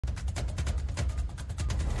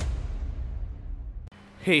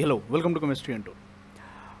Hey, hello, welcome to Chemistry Untold.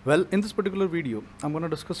 Well, in this particular video, I'm going to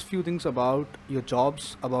discuss few things about your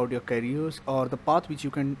jobs, about your careers, or the path which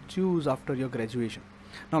you can choose after your graduation.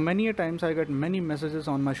 Now, many a times I get many messages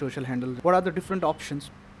on my social handles. What are the different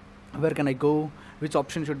options? Where can I go? Which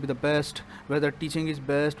option should be the best? Whether teaching is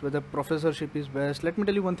best, whether professorship is best. Let me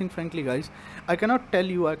tell you one thing frankly, guys. I cannot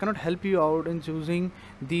help you out in choosing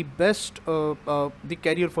the best the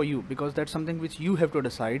career for you, because that's something which you have to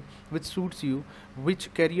decide, which suits you.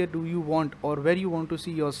 Which career do you want, or where you want to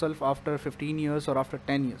see yourself after 15 years or after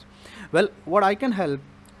 10 years? Well, what I can help,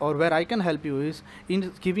 or where I can help you, is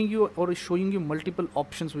in giving you or showing you multiple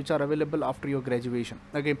options which are available after your graduation.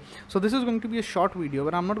 Okay, so this is going to be a short video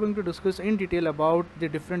where I'm not going to discuss in detail about the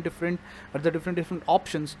different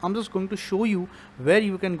options. I'm just going to show you where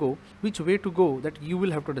you can go, which way to go, that you will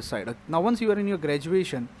have to decide. Now, once you are in your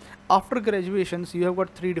graduation, after graduations, you have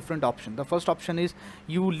got three different options. The first option is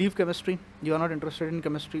you leave chemistry, you are not interested in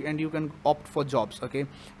chemistry, and you can opt for jobs. Okay,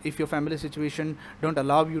 if your family situation don't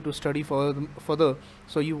allow you to study further,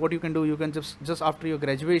 so what you can do, you can just after your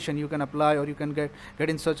graduation you can apply, or you can get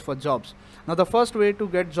in search for jobs. Now, the first way to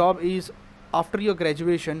get job is after your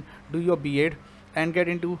graduation, do your B.Ed and get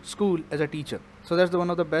into school as a teacher. So that's one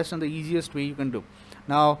of the best and the easiest way you can do.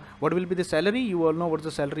 Now, what will be the salary? You all know what's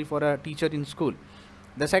the salary for a teacher in school.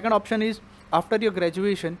 The second option is after your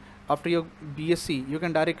graduation, after your BSc, you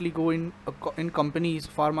can directly go in companies,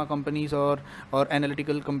 pharma companies, or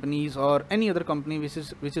analytical companies, or any other company which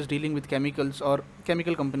is dealing with chemicals, or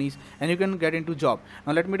chemical companies, and you can get into job.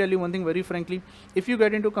 Now, let me tell you one thing very frankly. If you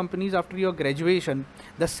get into companies after your graduation,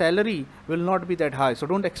 the salary will not be that high. So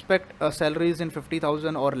don't expect salaries in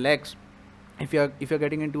 50,000 or lakhs. If you're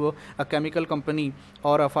getting into a chemical company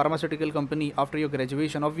or a pharmaceutical company after your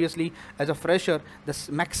graduation, obviously as a fresher, the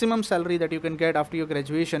maximum salary that you can get after your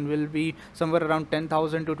graduation will be somewhere around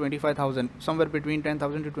 10,000 to 25,000, somewhere between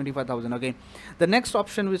 10,000 to 25,000. Okay, the next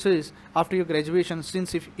option, which is after your graduation,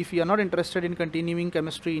 since if you are not interested in continuing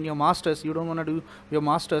chemistry in your masters, you don't want to do your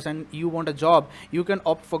masters and you want a job, you can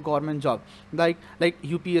opt for government job like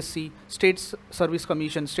UPSC, State Service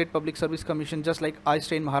Commission, State Public Service Commission, just like I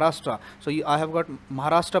stay in Maharashtra. So I have got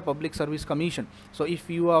Maharashtra Public Service Commission. So if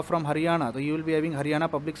you are from Haryana, so you will be having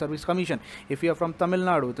Haryana Public Service Commission. If you are from Tamil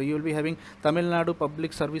Nadu, so you will be having Tamil Nadu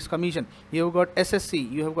Public Service Commission. You have got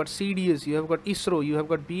SSC, you have got CDS, you have got ISRO, you have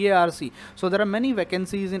got BARC. So there are many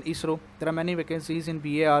vacancies in ISRO, there are many vacancies in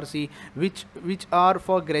BARC, which are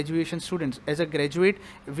for graduation students. As a graduate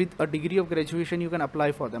with a degree of graduation, you can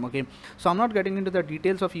apply for them. Okay, so I'm not getting into the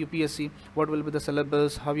details of UPSC, what will be the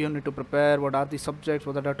syllabus, how you need to prepare, what are the subjects,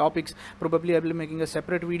 what are the topics. Probably I will be making a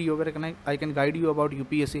separate video where I can guide you about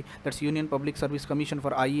UPSC, that's Union Public Service Commission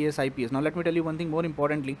for IAS, IPS. Now, let me tell you one thing more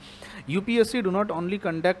importantly. UPSC do not only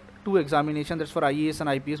conduct two examinations, that's for IAS and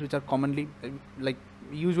IPS, which are commonly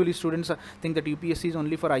usually students think that UPSC is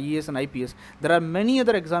only for IAS and IPS. There are many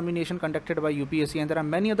other examinations conducted by UPSC, and there are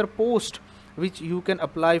many other posts which you can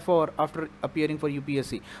apply for after appearing for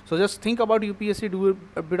UPSC. So just think about UPSC, do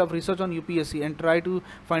a bit of research on UPSC, and try to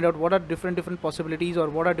find out what are different possibilities, or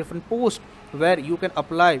what are different posts where you can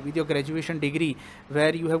apply with your graduation degree,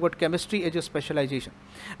 where you have got chemistry as your specialization.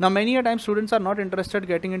 Now, many a time students are not interested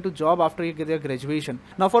getting into job after their graduation.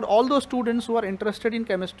 Now, for all those students who are interested in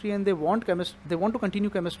chemistry and they want to continue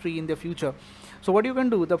chemistry in their future, so what you can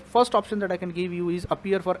do, the first option that I can give you is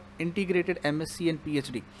appear for integrated MSc and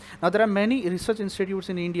PhD. Now, there are many research institutes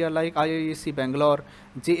in India like IISc Bangalore,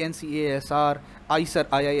 JNCASR, ISER,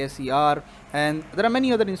 IISER, and there are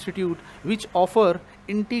many other institutes which offer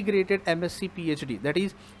integrated MSc PhD. That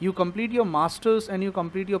is, you complete your masters and you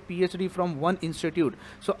complete your PhD from one institute.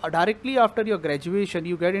 So directly after your graduation,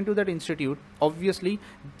 you get into that institute. Obviously,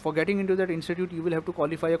 for getting into that institute, you will have to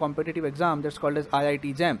qualify a competitive exam that's called as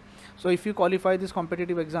IIT JAM. So if you qualify this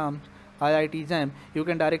competitive exam, IIT JAM, you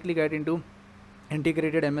can directly get into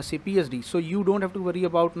integrated MSc PhD. So you don't have to worry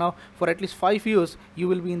about, now for at least 5 years you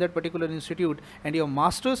will be in that particular institute, and your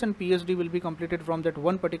masters and PhD will be completed from that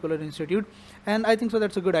one particular institute. And I think so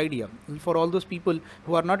that's a good idea for all those people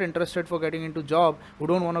who are not interested for getting into job, who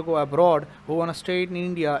don't want to go abroad, who want to stay in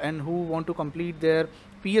India, and who want to complete their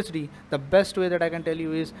PhD. The best way that I can tell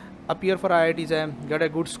you is appear for IIT JAM, get a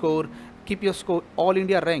good score, keep your score all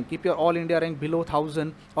India rank, keep your all India rank below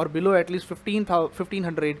 1000 or below at least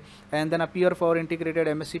 1500, and then appear for integrated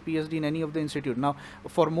MSc PhD in any of the institute. Now,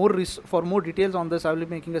 for more details on this, I will be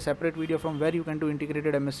making a separate video from where you can do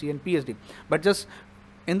integrated MSc and PhD. But just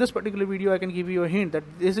In this particular video, I can give you a hint that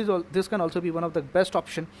this can also be one of the best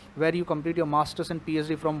option where you complete your masters and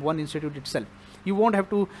PhD from one institute itself. You won't have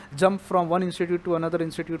to jump from one institute to another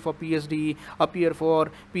institute for PhD, appear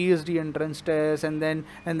for PhD entrance test, and then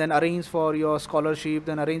arrange for your scholarship,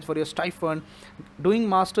 then arrange for your stipend. Doing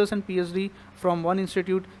masters and PhD from one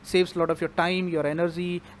institute saves a lot of your time, your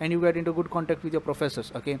energy, and you get into good contact with your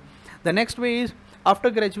professors. Okay. The next way is,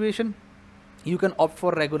 after graduation, you can opt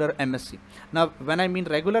for regular MSc. Now, when I mean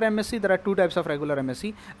regular MSc, there are two types of regular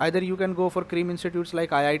MSc. Either you can go for cream institutes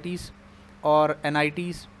like IITs or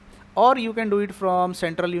NITs, or you can do it from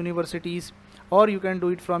central universities, or you can do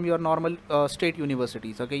it from your normal state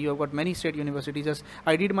universities. Okay, you have got many state universities. As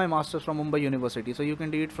I did my masters from Mumbai University, so you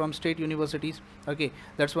can do it from state universities. Okay,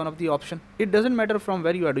 that's one of the option. It doesn't matter from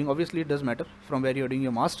where you are doing. Obviously, it does matter from where you are doing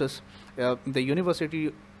your masters. The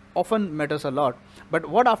university often matters a lot, but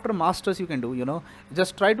what after masters you can do,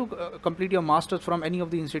 just try to complete your masters from any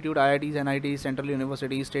of the institute, IITs, NITs, Central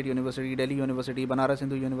University, State University, Delhi University, Banaras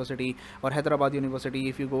Hindu University, or Hyderabad University.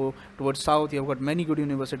 If you go towards south, you have got many good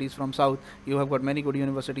universities from south. You have got many good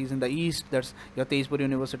universities in the east, that's your Tezpur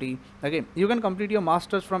University. Okay, you can complete your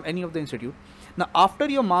masters from any of the institute. Now, after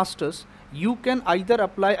your masters, you can either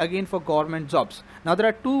apply again for government jobs. Now, there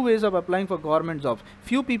are two ways of applying for government jobs.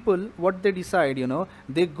 Few people, what they decide,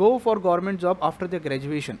 they go for government job after their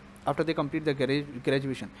graduation, after they complete their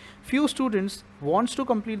graduation. Few students wants to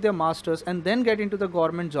complete their masters and then get into the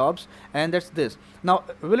government jobs, and that's this. Now,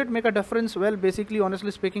 will it make a difference? Well, basically,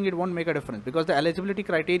 honestly speaking, it won't make a difference, because the eligibility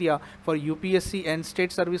criteria for UPSC and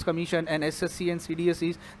State Service Commission and SSC and CDS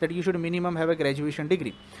is that you should minimum have a graduation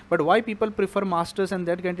degree. But why people prefer masters and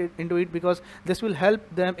then get into it? Because this will help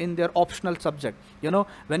them in their optional subject.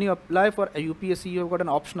 When you apply for a UPSC, you have got an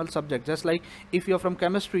optional subject. Just like if you're from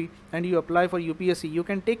chemistry and you apply for UPSC, you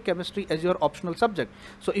can take chemistry as your optional subject.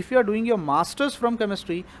 So if you are doing your masters from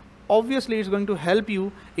chemistry, obviously it's going to help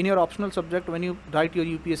you in your optional subject when you write your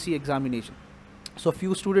UPSC examination. So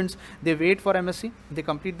few students, they wait for MSc, they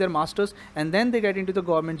complete their masters, and then they get into the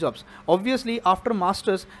government jobs. Obviously, after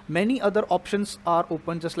masters, many other options are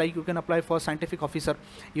open. Just like you can apply for scientific officer,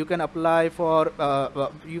 you can apply for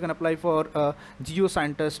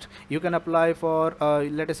geoscientist, you can apply for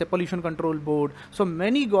let us say pollution control board. So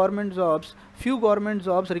many government jobs, few government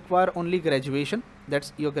jobs require only graduation.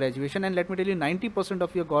 That's your graduation, and let me tell you, 90%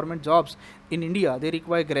 of your government jobs in India, they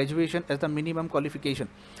require graduation as the minimum qualification.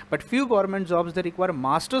 But few government jobs, they require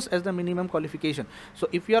masters as the minimum qualification. So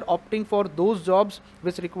if you are opting for those jobs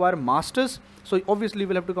which require masters, so obviously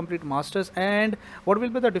we'll have to complete masters. And what will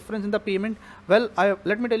be the difference in the payment? Well,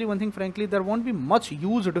 let me tell you one thing frankly, there won't be much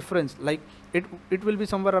huge difference. Like it will be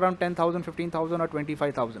somewhere around 10,000, 15,000 or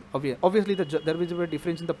 25,000. Obviously there will be a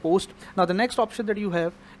difference in the post. Now the next option that you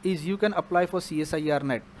have is you can apply for CSIR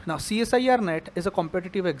NET. Now CSIR NET is a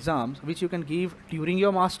competitive exam which you can give during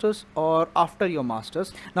your masters or after your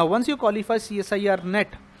masters. Now once you qualify CSIR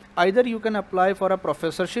NET, either you can apply for a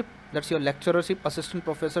professorship, that's your lecturership, assistant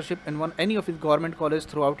professorship in any of his government college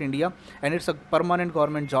throughout India, and it's a permanent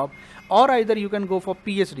government job, or either you can go for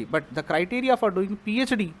PhD. But the criteria for doing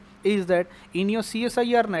PhD is that in your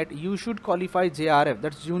CSIR NET you should qualify JRF,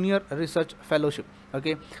 that's Junior Research Fellowship.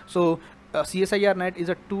 Okay, so CSIR NET is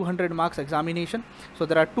a 200 marks examination. So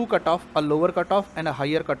there are two cutoff, a lower cutoff and a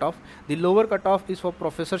higher cutoff. The lower cutoff is for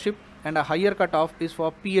professorship and a higher cutoff is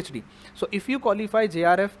for PhD. So if you qualify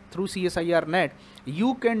JRF through CSIR NET,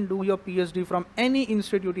 you can do your PhD from any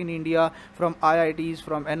institute in India, from IITs,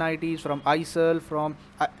 from NITs, from ISL, from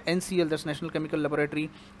NCL, that's National Chemical Laboratory,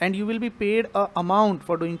 and you will be paid a amount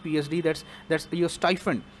for doing PhD. That's your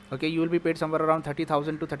stipend. Okay, you will be paid somewhere around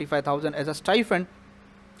 30,000 to 35,000 as a stipend,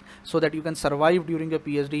 so that you can survive during your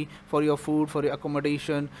PhD, for your food, for your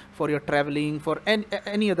accommodation, for your traveling, for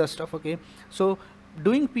any other stuff. Okay, so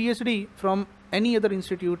doing PhD from any other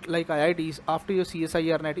institute like IITs after your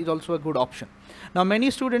CSIR NET is also a good option. Now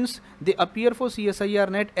many students, they appear for CSIR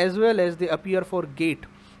NET as well as they appear for GATE.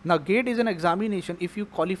 Now GATE is an examination. If you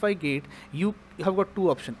qualify GATE, you have got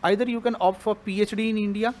two options. Either you can opt for PhD in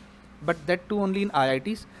India, but that too only in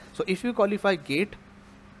IITs. So if you qualify GATE,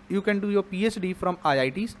 you can do your PhD from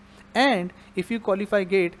IITs. And if you qualify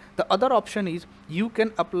GATE, the other option is you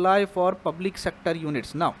can apply for public sector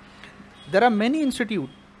units. Now there are many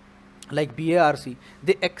institutes like BARC,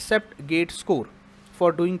 they accept GATE score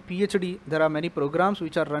for doing PhD. There are many programs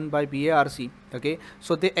which are run by BARC. Okay,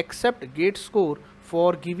 so they accept GATE score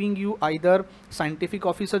for giving you either scientific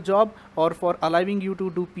officer job or for allowing you to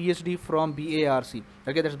do PhD from BARC.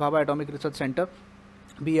 Okay, that's Bhabha Atomic Research Center,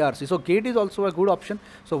 BARC. So GATE is also a good option.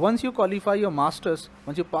 So once you qualify your masters,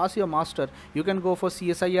 once you pass your master, you can go for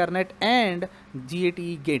CSIR NET and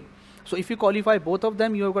GATE GATE. So if you qualify both of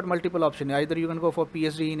them, you have got multiple options. Either you can go for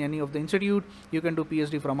PhD in any of the institute, you can do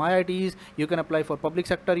PhD from IITs, you can apply for public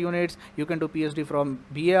sector units, you can do PhD from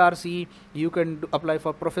BARC, you can apply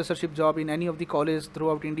for professorship job in any of the colleges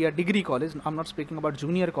throughout India, degree college. I'm not speaking about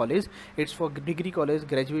junior college, it's for degree college,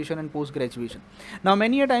 graduation and post graduation. Now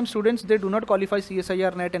many a time students, they do not qualify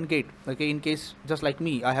CSIR NET and GATE. Okay, in case just like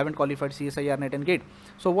me, I haven't qualified CSIR NET and GATE.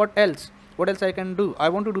 So what else I can do? I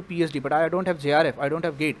want to do PhD, but I don't have JRF, I don't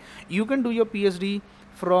have GATE. You can do your PhD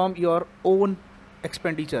from your own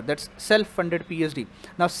expenditure. That's self-funded PhD.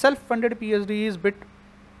 Now self-funded PhD is bit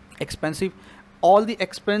expensive. All the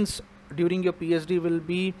expense during your PhD will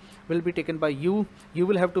be taken by you. You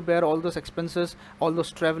will have to bear all those expenses, all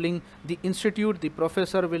those traveling. The institute, the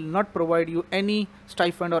professor will not provide you any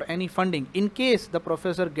stipend or any funding. In case the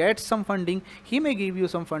professor gets some funding, he may give you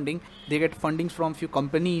some funding. They get fundings from few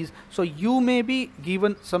companies, so you may be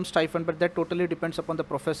given some stipend, but that totally depends upon the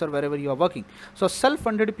professor wherever you are working. So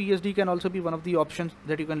self-funded PhD can also be one of the options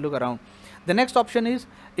that you can look around. The next option is,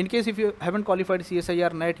 in case if you haven't qualified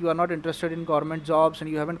CSIR NET, you are not interested in government jobs and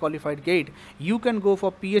you haven't qualified GATE, you can go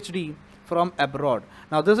for PhD from abroad.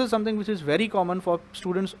 Now this is something which is very common for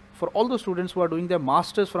students, for all those students who are doing their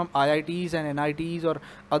masters from IITs and NITs or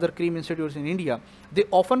other cream institutes in India. They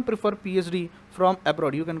often prefer PhD from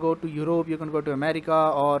abroad. You can go to Europe, you can go to America,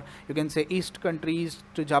 or you can say East countries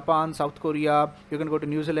to Japan, South Korea, you can go to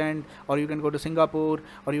New Zealand, or you can go to Singapore,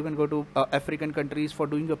 or you can go to African countries for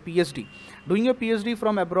doing a PhD. Doing a PhD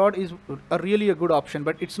from abroad is really a good option,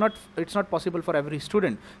 but it's not possible for every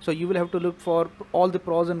student. So you will have to look for all the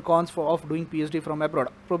pros and cons of doing PhD from abroad.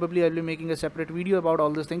 Probably I'll be making a separate video about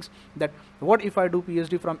all these things, that what if I do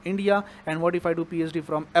PhD from India and what if I do PhD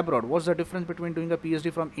from abroad? What's the difference between doing a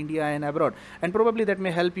PhD from India and abroad? And probably that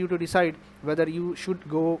may help you to decide whether you should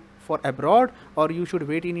go for abroad or you should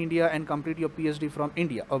wait in India and complete your PhD from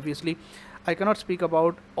India. Obviously, I cannot speak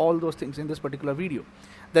about all those things in this particular video.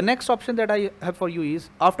 The next option that I have for you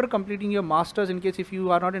is, after completing your masters, in case if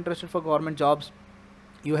you are not interested for government jobs,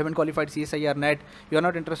 you haven't qualified CSIR NET, you are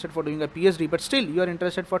not interested for doing a PhD, but still you are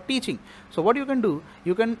interested for teaching. So what you can do,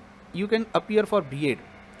 you can appear for B.Ed.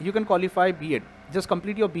 You can qualify B.Ed. Just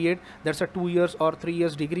complete your B.Ed. That's a 2 years or 3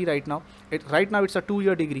 years degree right now. Right now it's a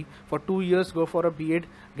 2-year degree. For 2 years, go for a B.Ed,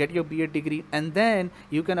 get your B.Ed degree, and then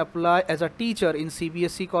you can apply as a teacher in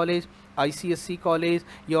CBSE college, ICSC college,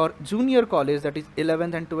 your junior college, that is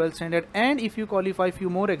 11th and 12th standard. And if you qualify few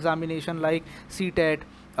more examination like CTET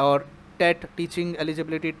or TET, teaching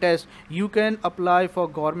eligibility test, you can apply for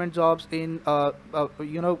government jobs in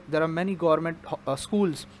there are many government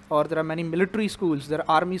schools, or there are many military schools, there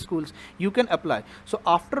are army schools. You can apply. So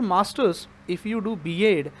after masters, if you do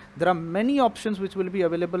B.Ed, there are many options which will be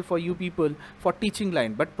available for you people for teaching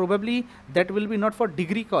line, but probably that will be not for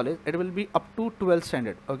degree college. It will be up to 12th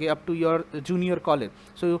standard, okay, up to your junior college.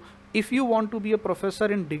 So if you want to be a professor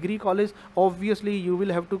in degree college, obviously you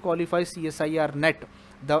will have to qualify CSIR NET.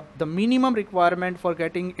 The minimum requirement for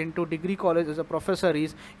getting into degree college as a professor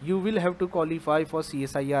is you will have to qualify for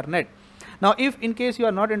CSIR NET. Now, if in case you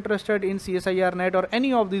are not interested in CSIR NET or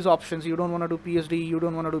any of these options, you don't want to do PhD, you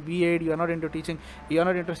don't want to do B.Ed, you are not into teaching, you are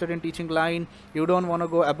not interested in teaching line, you don't want to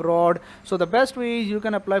go abroad. So the best way is you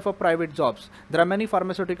can apply for private jobs. There are many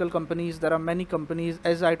pharmaceutical companies, there are many companies,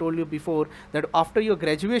 as I told you before, that after your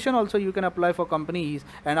graduation also you can apply for companies,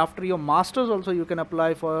 and after your masters also you can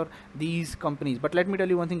apply for these companies. But let me tell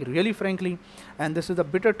you one thing really frankly, and this is the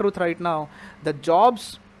bitter truth right now, the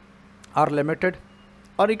jobs are limited.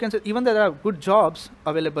 Or you can say even there are good jobs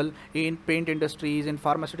available in paint industries, in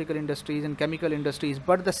pharmaceutical industries, in chemical industries,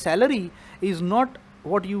 but the salary is not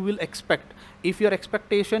what you will expect. If your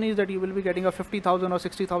expectation is that you will be getting a 50,000 or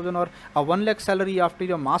 60,000 or a 1 lakh salary after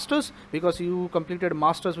your masters, because you completed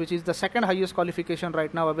masters, which is the second highest qualification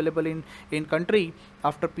right now available in country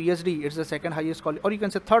after PhD, it's the second highest or you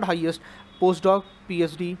can say third highest, postdoc,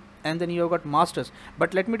 PhD, and then you have got masters.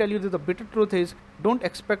 But let me tell you that the bitter truth is, don't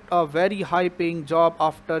expect a very high paying job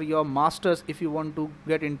after your masters if you want to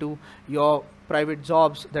get into your private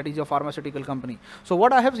jobs, that is your pharmaceutical company. So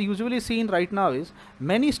what I have usually seen right now is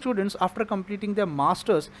many students after completing their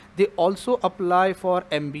masters, they also apply for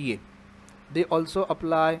MBA. They also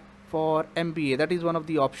apply for MBA. That is one of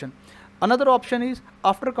the option. Another option is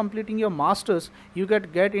after completing your masters, you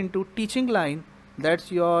get into teaching line.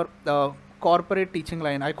 That's your corporate teaching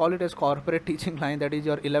line. I call it as corporate teaching line. That is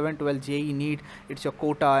your 11, 12 JE NEET. It's your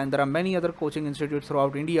quota, and there are many other coaching institutes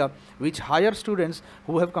throughout India which hire students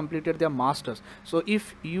who have completed their masters. So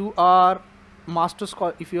if you are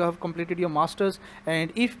if you have completed your masters,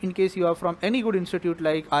 and if in case you are from any good institute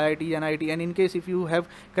like IIT, NIT, and in case if you have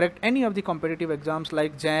cracked any of the competitive exams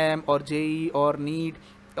like JAM or JE or NEET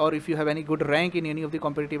or if you have any good rank in any of the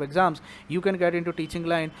competitive exams, you can get into teaching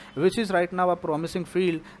line, which is right now a promising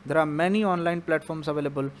field. There are many online platforms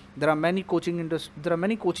available. There are many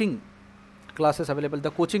coaching classes available.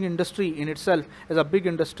 The coaching industry in itself is a big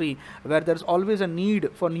industry where there's always a need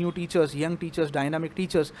for new teachers, young teachers, dynamic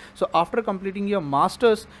teachers. So after completing your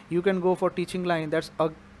masters, you can go for teaching line.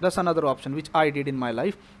 That's another option which I did in my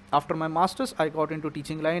life. After my masters, I got into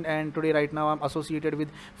teaching line, and today right now I'm associated with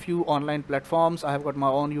few online platforms. I have got my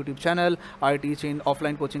own YouTube channel. I teach in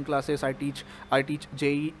offline coaching classes. I teach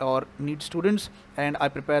JE or NEET students, and I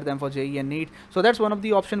prepare them for JE and NEET. So that's one of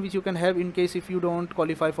the options which you can have in case if you don't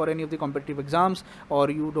qualify for any of the competitive exams,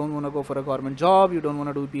 or you don't want to go for a government job, you don't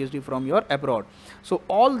want to do PhD from your abroad. So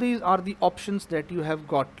all these are the options that you have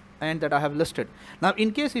got and that I have listed. Now,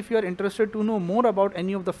 in case if you are interested to know more about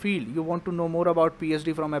any of the field, you want to know more about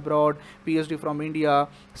PhD from abroad, PhD from India,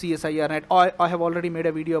 CSIR net, I have already made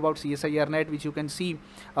a video about CSIR net, which you can see.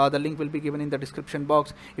 The link will be given in the description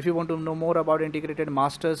box. If you want to know more about integrated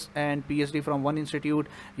masters and PhD from one institute,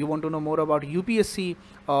 you want to know more about UPSC,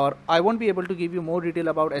 or I won't be able to give you more detail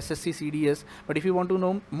about SSC CDS, but if you want to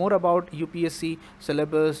know more about UPSC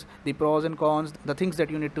syllabus, the pros and cons, the things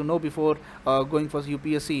that you need to know before going for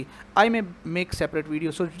UPSC, I may make separate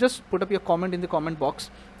videos. So just put up your comment in the comment box,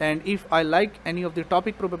 and if I like any of the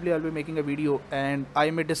topic, probably I'll be making a video and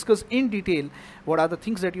I may discuss in detail what are the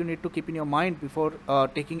things that you need to keep in your mind before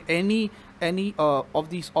taking any of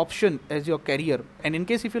these options as your career. And in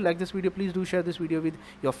case if you like this video, please do share this video with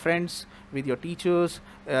your friends, with your teachers,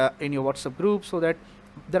 in your WhatsApp group, so that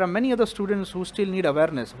there are many other students who still need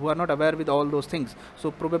awareness, who are not aware with all those things.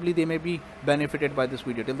 So probably they may be benefited by this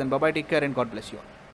video. Till then, bye bye, take care, and God bless you all.